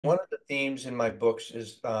one of the themes in my books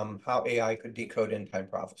is how AI could decode end-time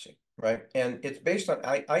prophecy, right? And it's based on,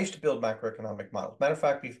 I used to build macroeconomic models. Matter of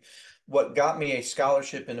fact, what got me a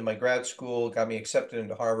scholarship into my grad school, got me accepted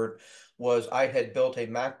into Harvard, was I had built a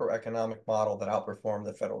macroeconomic model that outperformed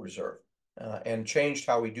the Federal Reserve and changed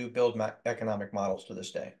how we do build economic models to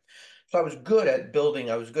this day. So I was good at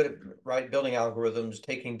building, I was good at building algorithms,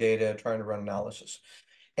 taking data, trying to run analysis.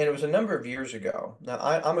 And it was a number of years ago. Now,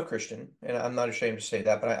 I'm a Christian, and I'm not ashamed to say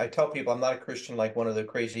that, but I tell people I'm not a Christian like one of the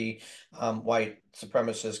crazy white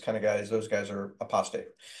supremacist kind of guys. Those guys are apostate.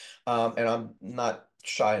 And I'm not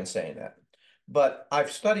shy in saying that. But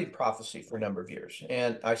I've studied prophecy for a number of years,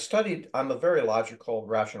 and I'm a very logical,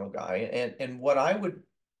 rational guy. And what I would,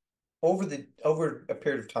 over a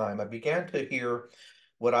period of time, I began to hear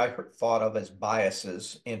what I thought of as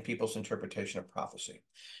biases in people's interpretation of prophecy.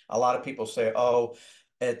 A lot of people say, "Oh,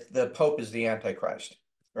 the Pope is the Antichrist,"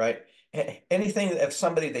 right? Anything of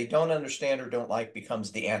somebody they don't understand or don't like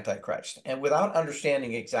becomes the Antichrist, and without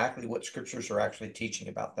understanding exactly what scriptures are actually teaching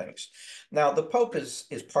about things. Now, the Pope is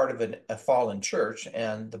part of a fallen church,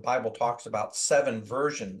 and the Bible talks about seven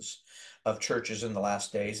versions of churches in the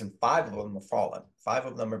last days, and five of them are fallen. Five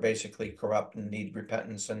of them are basically corrupt and need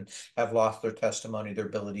repentance and have lost their testimony, their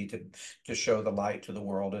ability to show the light to the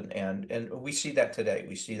world, and we see that today.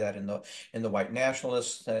 We see that in the white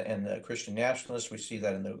nationalists and the Christian nationalists. We see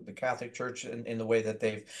that in the Catholic Church in the way that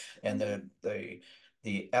they've and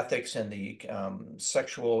the ethics and the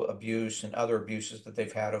sexual abuse and other abuses that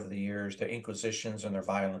they've had over the years, their inquisitions and their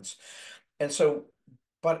violence. And so,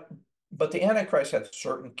 but but the Antichrist had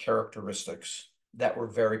certain characteristics that were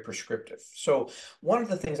very prescriptive. So one of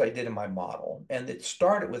the things I did in my model, and it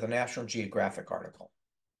started with a National Geographic article,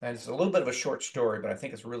 and it's a little bit of a short story, but I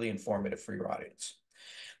think it's really informative for your audience.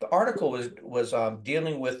 The article was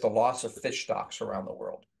dealing with the loss of fish stocks around the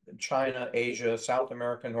world. In China, Asia, South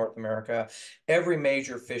America, North America, every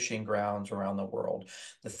major fishing grounds around the world.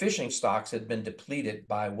 The fishing stocks had been depleted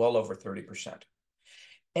by well over 30%.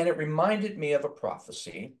 And it reminded me of a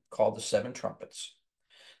prophecy called the Seven Trumpets,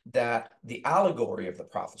 that the allegory of the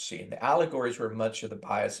prophecy, and the allegories where much of the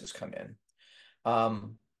biases come in,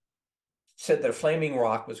 um, said that a flaming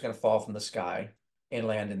rock was going to fall from the sky and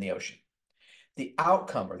land in the ocean. The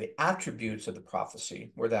outcome or the attributes of the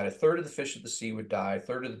prophecy were that a third of the fish of the sea would die, a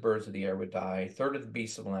third of the birds of the air would die, a third of the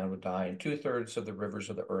beasts of the land would die, and two-thirds of the rivers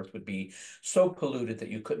of the earth would be so polluted that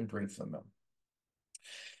you couldn't drink from them.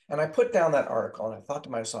 And I put down that article and I thought to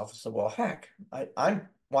myself, I said, well, heck, I'm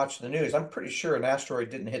watching the news. I'm pretty sure an asteroid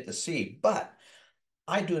didn't hit the sea, but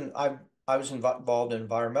I was involved in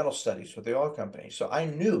environmental studies with the oil company. So I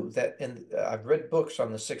knew that I've read books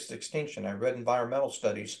on the sixth extinction. I read environmental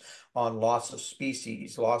studies on loss of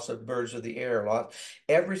species, loss of birds of the air,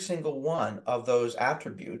 every single one of those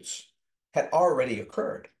attributes had already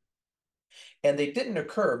occurred. And they didn't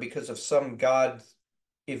occur because of some God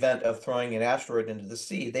event of throwing an asteroid into the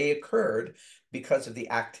sea. They occurred because of the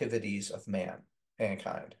activities of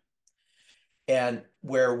mankind. And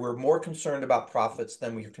where we're more concerned about profits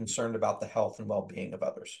than we're concerned about the health and well-being of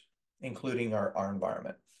others, including our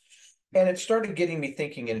environment. And it started getting me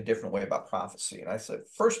thinking in a different way about prophecy. And I said,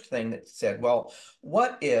 first thing that said, well,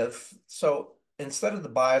 what if, so instead of the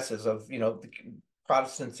biases of, the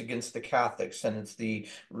Protestants against the Catholics, and it's the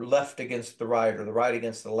left against the right, or the right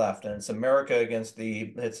against the left, and it's America against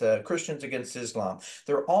it's Christians against Islam.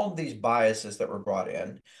 There are all of these biases that were brought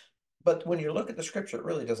in. But when you look at the scripture, it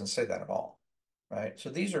really doesn't say that at all, right? So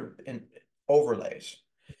these are overlays.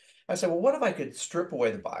 I said, well, what if I could strip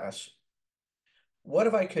away the bias? What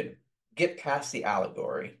if I could get past the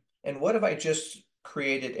allegory? And what if I just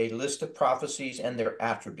created a list of prophecies and their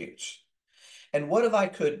attributes? And what if I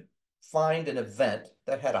could find an event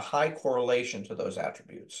that had a high correlation to those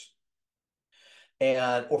attributes?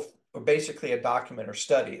 And or basically a document or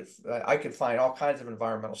study. I could find all kinds of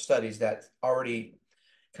environmental studies that already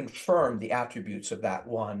confirm the attributes of that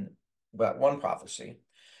one prophecy.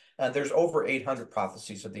 And there's over 800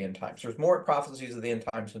 prophecies of the end times. There's more prophecies of the end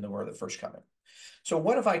times than there were the first coming. So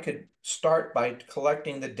what if I could start by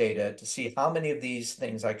collecting the data to see how many of these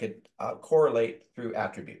things I could correlate through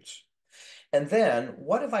attributes? And then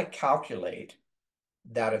what if I calculate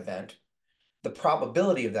that event, the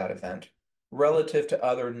probability of that event, relative to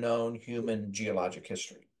other known human geologic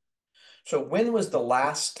history? So when was the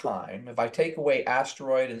last time, if I take away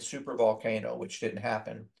asteroid and supervolcano, which didn't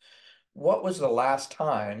happen, what was the last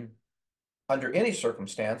time under any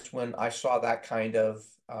circumstance when I saw that kind of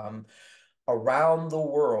around the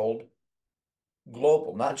world,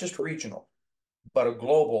 global, not just regional, but a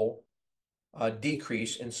global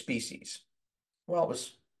decrease in species? Well,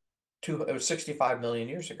 it was 65 million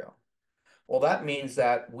years ago. Well, that means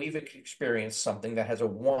that we've experienced something that has a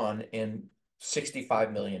 1 in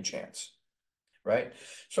 65 million chance, right?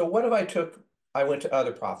 So what if I went to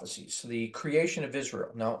other prophecies, the creation of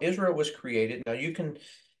Israel. Now, Israel was created. Now, you can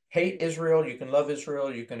hate Israel, you can love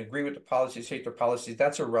Israel, you can agree with the policies, hate their policies.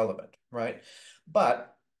 That's irrelevant, right?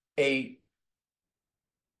 But a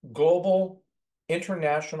global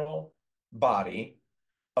international body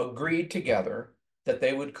agreed together that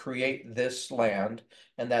they would create this land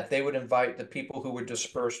and that they would invite the people who were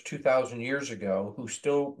dispersed 2,000 years ago, who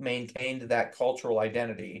still maintained that cultural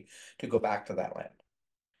identity, to go back to that land.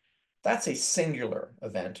 That's a singular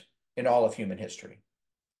event in all of human history.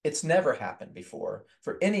 It's never happened before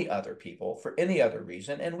for any other people, for any other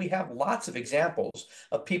reason. And we have lots of examples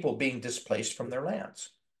of people being displaced from their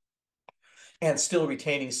lands and still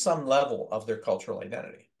retaining some level of their cultural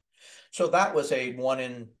identity. So that was a 1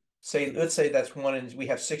 in, say, let's say that's 1 in, we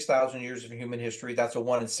have 6,000 years of human history. That's a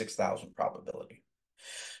 1 in 6,000 probability.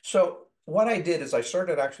 So what I did is I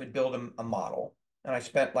started actually building a model, and I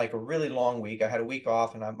spent like a really long week. I had a week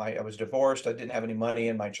off, and I was divorced. I didn't have any money,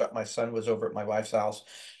 and my son was over at my wife's house.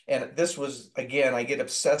 And this was, again, I get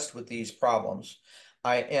obsessed with these problems.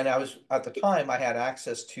 I was at the time I had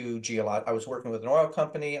access to geolog. I was working with an oil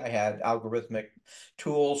company. I had algorithmic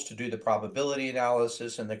tools to do the probability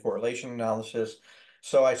analysis and the correlation analysis.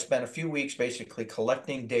 So I spent a few weeks basically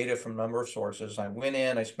collecting data from a number of sources. I went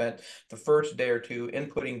in, I spent the first day or two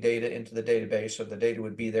inputting data into the database, so the data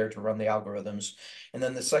would be there to run the algorithms. And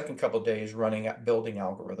then the second couple of days building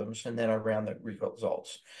algorithms, and then I ran the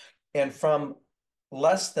results. And from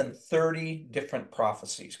less than 30 different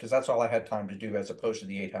prophecies, because that's all I had time to do as opposed to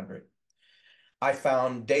the 800, I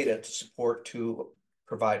found data to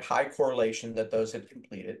provide high correlation that those had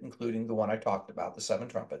completed, including the one I talked about, the seven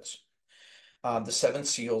trumpets. The seven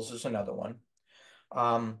seals is another one.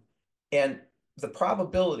 Um, and the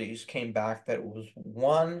probabilities came back that it was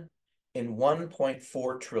 1 in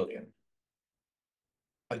 1.4 trillion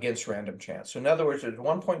against random chance. So in other words, it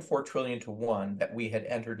was 1.4 trillion to 1 that we had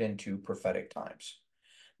entered into prophetic times.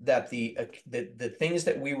 That the things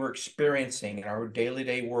that we were experiencing in our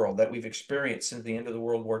daily world that we've experienced since the end of the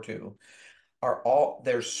World War II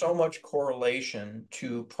there's so much correlation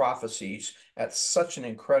to prophecies at such an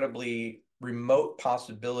incredibly remote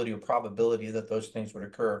possibility or probability that those things would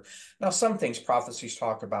occur. Now, some things prophecies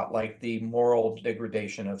talk about, like the moral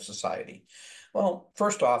degradation of society. Well,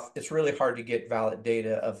 first off, it's really hard to get valid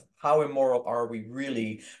data of how immoral are we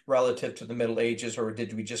really relative to the Middle Ages, or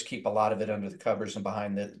did we just keep a lot of it under the covers and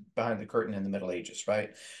behind the curtain in the Middle Ages,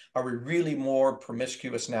 right? Are we really more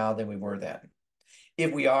promiscuous now than we were then?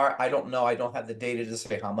 If we are, I don't know. I don't have the data to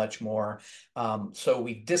say how much more. So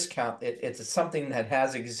we discount it. It's something that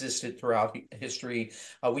has existed throughout history.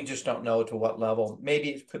 We just don't know to what level. Maybe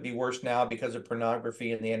it could be worse now because of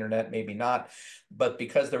pornography and the internet, maybe not. But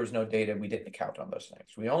because there was no data, we didn't count on those things.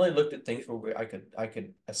 We only looked at things where I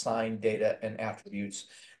could assign data and attributes,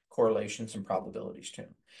 correlations, and probabilities to.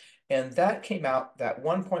 And that came out, that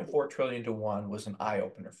 1.4 trillion to 1 was an eye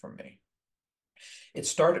opener for me. It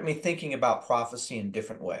started me thinking about prophecy in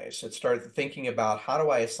different ways. It started thinking about how do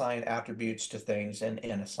I assign attributes to things and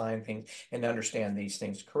assign things and understand these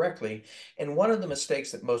things correctly. And one of the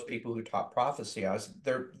mistakes that most people who taught prophecy is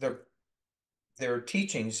their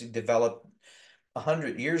teachings developed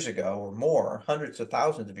 100 years ago or more, hundreds of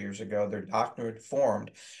thousands of years ago, their doctrine formed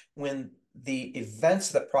when the events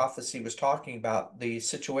that prophecy was talking about, the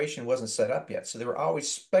situation wasn't set up yet. So they were always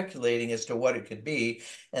speculating as to what it could be,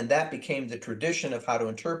 and that became the tradition of how to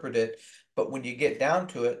interpret it. But when you get down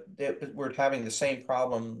to it, we're having the same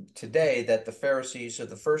problem today that the Pharisees of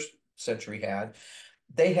the first century had.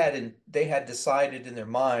 They had decided in their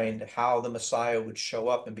mind how the Messiah would show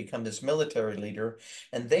up and become this military leader,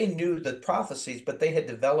 and they knew the prophecies, but they had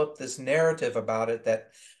developed this narrative about it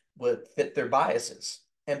that would fit their biases.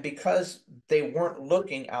 And because they weren't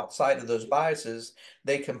looking outside of those biases,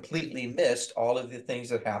 they completely missed all of the things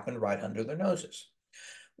that happened right under their noses.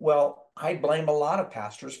 Well, I blame a lot of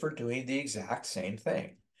pastors for doing the exact same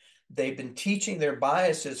thing. They've been teaching their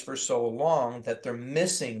biases for so long that they're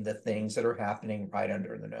missing the things that are happening right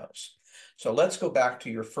under the nose. So let's go back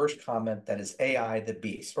to your first comment, that is AI the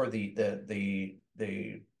beast, or the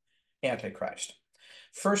Antichrist.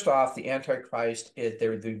 First off, the Antichrist is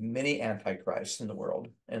there are the many Antichrists in the world.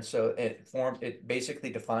 And so it basically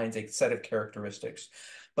defines a set of characteristics.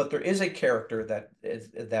 But there is a character that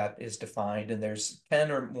is defined, and there's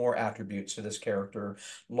 10 or more attributes to this character: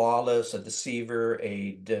 lawless, a deceiver,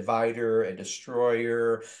 a divider, a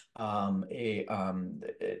destroyer, and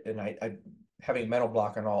I having a mental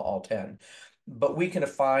block on all 10. but we can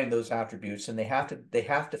define those attributes, and they have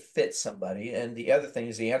to fit somebody. And the other thing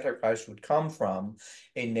is the Antichrist would come from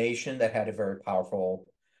a nation that had a very powerful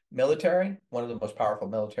military, one of the most powerful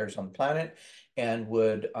militaries on the planet, and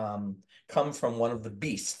would come from one of the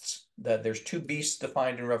beasts. That there's two beasts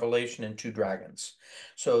defined in Revelation and two dragons.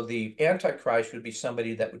 So the Antichrist would be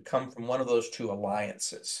somebody that would come from one of those two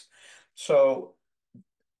alliances. So,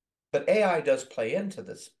 but AI does play into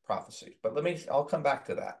this prophecy. But I'll come back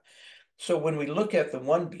to that. So when we look at the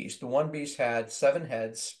one beast had 7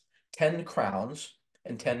 heads, 10 crowns,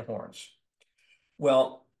 and 10 horns.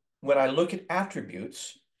 Well, when I look at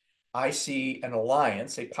attributes, I see an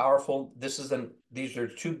alliance, a powerful, these are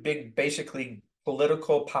two big, basically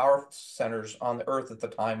political power centers on the earth at the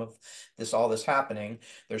time of all this happening.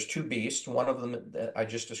 There's two beasts, one of them that I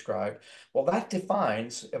just described. Well, that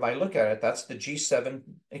defines, if I look at it, that's the G7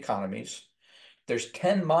 economies. There's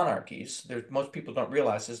 10 monarchies. Most people don't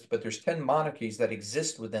realize this, but there's 10 monarchies that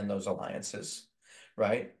exist within those alliances,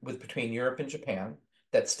 right? Between Europe and Japan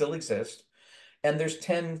that still exist. And there's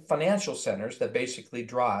 10 financial centers that basically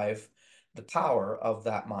drive the power of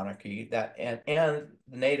that monarchy. And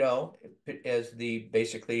NATO is the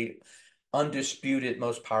basically undisputed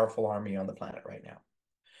most powerful army on the planet right now.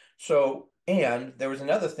 So, and there was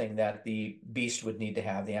another thing that the beast would need to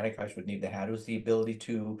have, the Antichrist would need to have, was the ability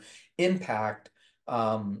to impact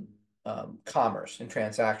commerce and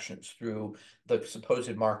transactions through the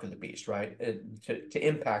supposed mark of the beast, right? To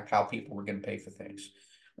impact how people were going to pay for things.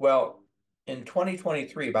 Well, in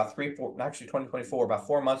 2023, actually 2024, about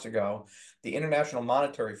 4 months ago, the International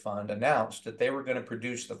Monetary Fund announced that they were going to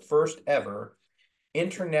produce the first ever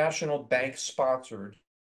international bank sponsored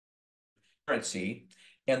currency.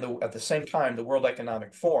 And at the same time, the World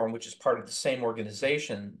Economic Forum, which is part of the same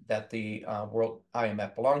organization that the World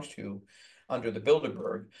IMF belongs to, under the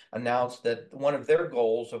Bilderberg, announced that one of their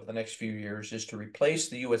goals over the next few years is to replace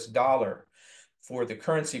the US dollar for the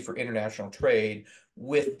currency for international trade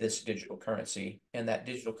with this digital currency. And that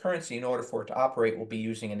digital currency, in order for it to operate, will be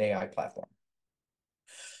using an AI platform.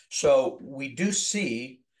 So we do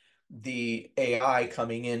see the AI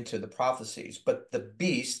coming into the prophecies, but the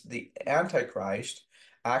beast, the Antichrist,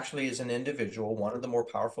 actually is an individual, one of the more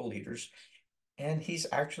powerful leaders, and he's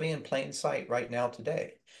actually in plain sight right now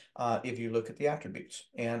today, if you look at the attributes.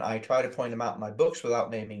 And I try to point them out in my books without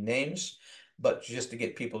naming names, but just to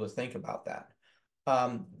get people to think about that.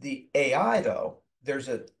 The AI, though,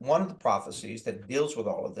 one of the prophecies that deals with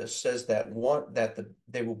all of this says that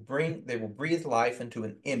they will breathe life into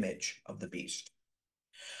an image of the beast.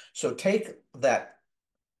 So take that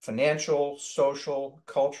financial, social,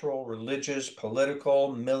 cultural, religious,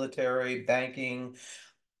 political, military, banking,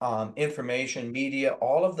 information, media,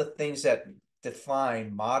 all of the things that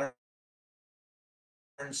define modern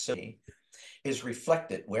society is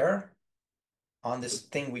reflected where? On this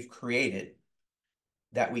thing we've created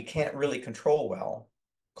that we can't really control well,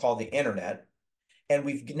 called the internet. And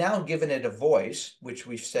we've now given it a voice, which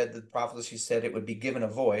we've said, the prophecy said it would be given a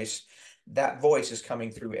voice. That voice is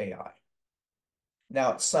coming through AI.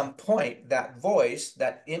 Now, at some point, that voice,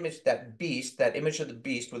 that image, that image of the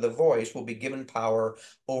beast with a voice will be given power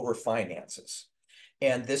over finances.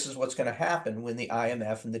 And this is what's going to happen when the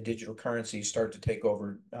IMF and the digital currencies start to take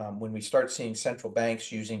over, when we start seeing central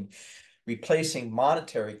banks replacing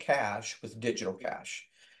monetary cash with digital cash.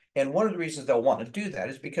 And one of the reasons they'll want to do that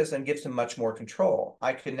is because then gives them much more control.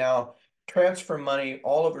 I can now transfer money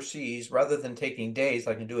all overseas rather than taking days.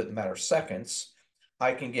 I can do it in a matter of seconds.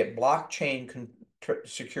 I can get blockchain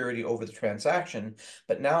security over the transaction,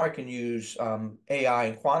 but now I can use AI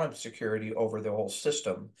and quantum security over the whole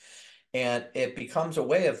system. And it becomes a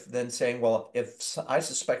way of then saying, well, if I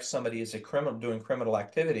suspect somebody is a criminal doing criminal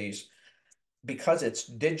activities, because it's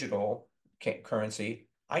digital currency,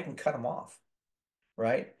 I can cut them off,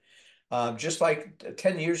 right? Just like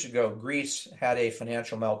 10 years ago, Greece had a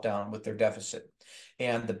financial meltdown with their deficit.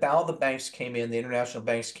 And all the banks came in, the international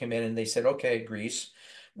banks came in, and they said, okay, Greece,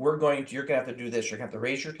 you're going to have to do this. You're going to have to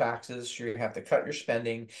raise your taxes. You're going to have to cut your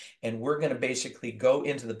spending. And we're going to basically go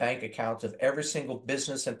into the bank accounts of every single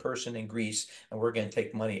business and person in Greece, and we're going to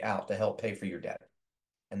take money out to help pay for your debt.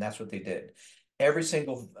 And that's what they did. Every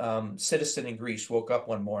single citizen in Greece woke up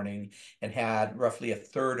one morning and had roughly a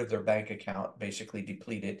third of their bank account basically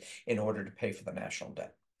depleted in order to pay for the national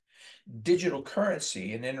debt. Digital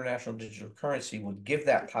currency, an international digital currency, would give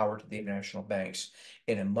that power to the international banks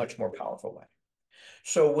in a much more powerful way.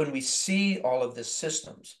 So when we see all of these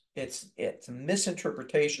systems, it's a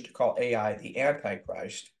misinterpretation to call AI the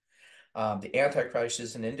Antichrist. The Antichrist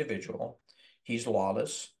is an individual. He's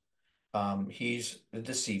lawless. He's a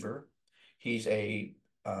deceiver. He's a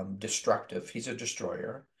destructive. He's a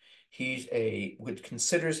destroyer. Would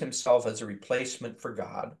considers himself as a replacement for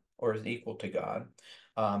God or as equal to God.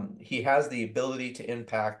 He has the ability to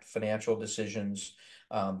impact financial decisions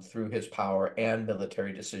through his power and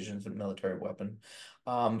military decisions and military weapon.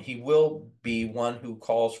 He will be one who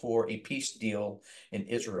calls for a peace deal in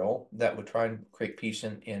Israel that would try and create peace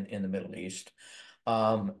in the Middle East.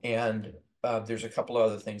 And there's a couple of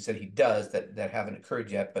other things that he does that haven't occurred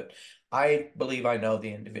yet, but I believe I know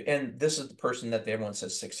the individual, and this is the person that everyone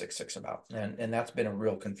says 666 about, and that's been a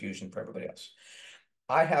real confusion for everybody else.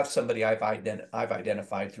 I have somebody I've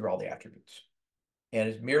identified through all the attributes,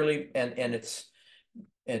 and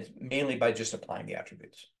it's mainly by just applying the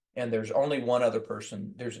attributes. And there's only one other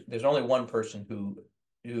person. There's only one person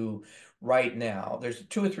who right now there's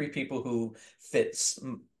two or three people who fits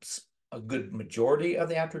a good majority of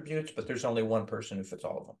the attributes, but there's only one person who fits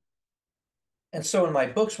all of them. And so in my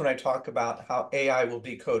books, when I talk about how AI will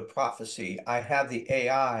decode prophecy, I have the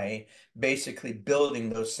AI basically building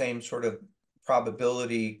those same sort of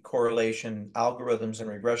probability correlation algorithms and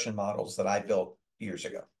regression models that I built years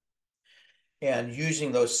ago. And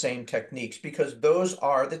using those same techniques, because those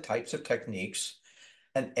are the types of techniques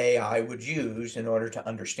an AI would use in order to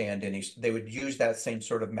understand they would use that same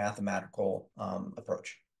sort of mathematical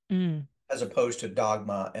approach Mm, as opposed to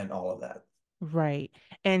dogma and all of that. right.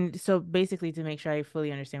 And so basically, to make sure I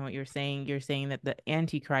fully understand what you're saying that the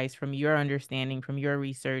Antichrist, from your understanding, from your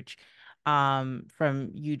research,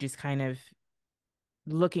 from you just kind of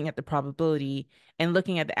looking at the probability and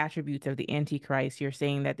looking at the attributes of the Antichrist, you're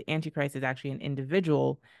saying that the Antichrist is actually an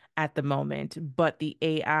individual at the moment, but the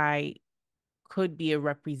AI could be a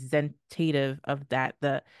representative of that,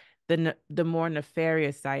 the more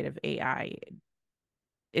nefarious side of AI.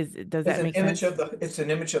 Does that make sense? It's an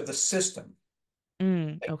image of the system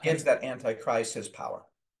that gives Okay. that Antichrist his power,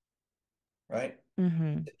 right?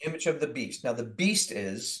 Mm-hmm. The image of the beast. Now, the beast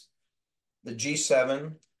is the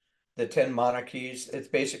G7, the 10 monarchies. It's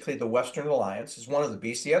basically the Western Alliance is one of the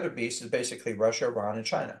beasts. The other beast is basically Russia, Iran, and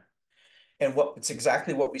China. And it's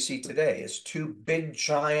exactly what we see today is two big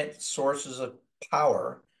giant sources of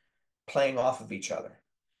power playing off of each other.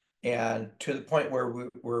 And to the point where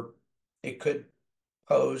it could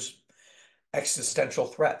pose existential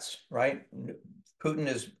threats, right? Putin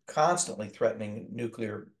is constantly threatening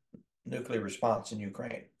nuclear response in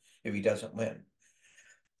Ukraine if he doesn't win.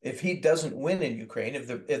 If he doesn't win in Ukraine, if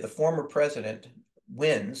the former president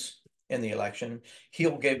wins in the election,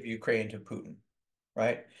 he'll give Ukraine to Putin,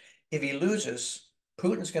 right? If he loses,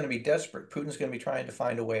 Putin's going to be desperate. Putin's going to be trying to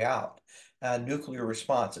find a way out. Nuclear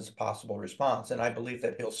response is a possible response. And I believe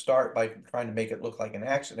that he'll start by trying to make it look like an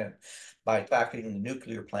accident by attacking the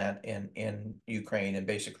nuclear plant in Ukraine and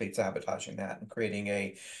basically sabotaging that and creating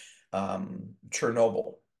a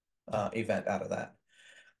Chernobyl event out of that.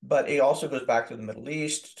 But it also goes back to the Middle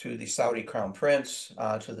East, to the Saudi crown prince,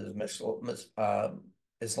 to the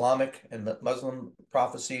Islamic and Muslim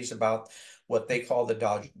prophecies about what they call the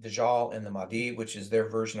Dajjal and the Mahdi, which is their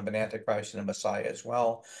version of an Antichrist and a Messiah as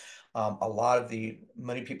well.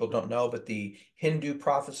 Many people don't know, but the Hindu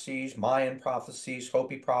prophecies, Mayan prophecies,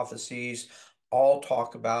 Hopi prophecies, all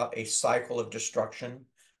talk about a cycle of destruction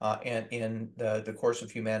and in the course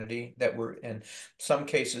of humanity that were in some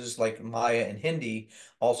cases like Maya and Hindi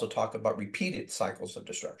also talk about repeated cycles of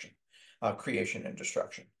destruction, creation and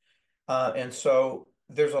destruction. And so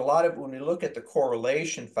there's a lot of, when we look at the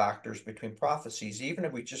correlation factors between prophecies, even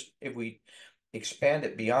if we expand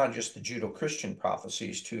it beyond just the Judeo-Christian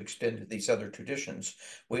prophecies to extend to these other traditions,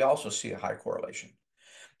 we also see a high correlation.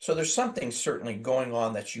 So there's something certainly going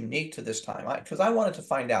on that's unique to this time. Because I wanted to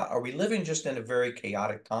find out, are we living just in a very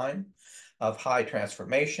chaotic time of high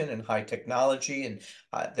transformation and high technology and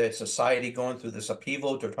the society going through this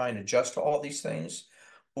upheaval to try and adjust to all these things?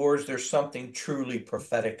 Or is there something truly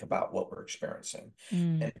prophetic about what we're experiencing?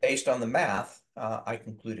 Mm. And based on the math, I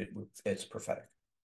concluded it's prophetic.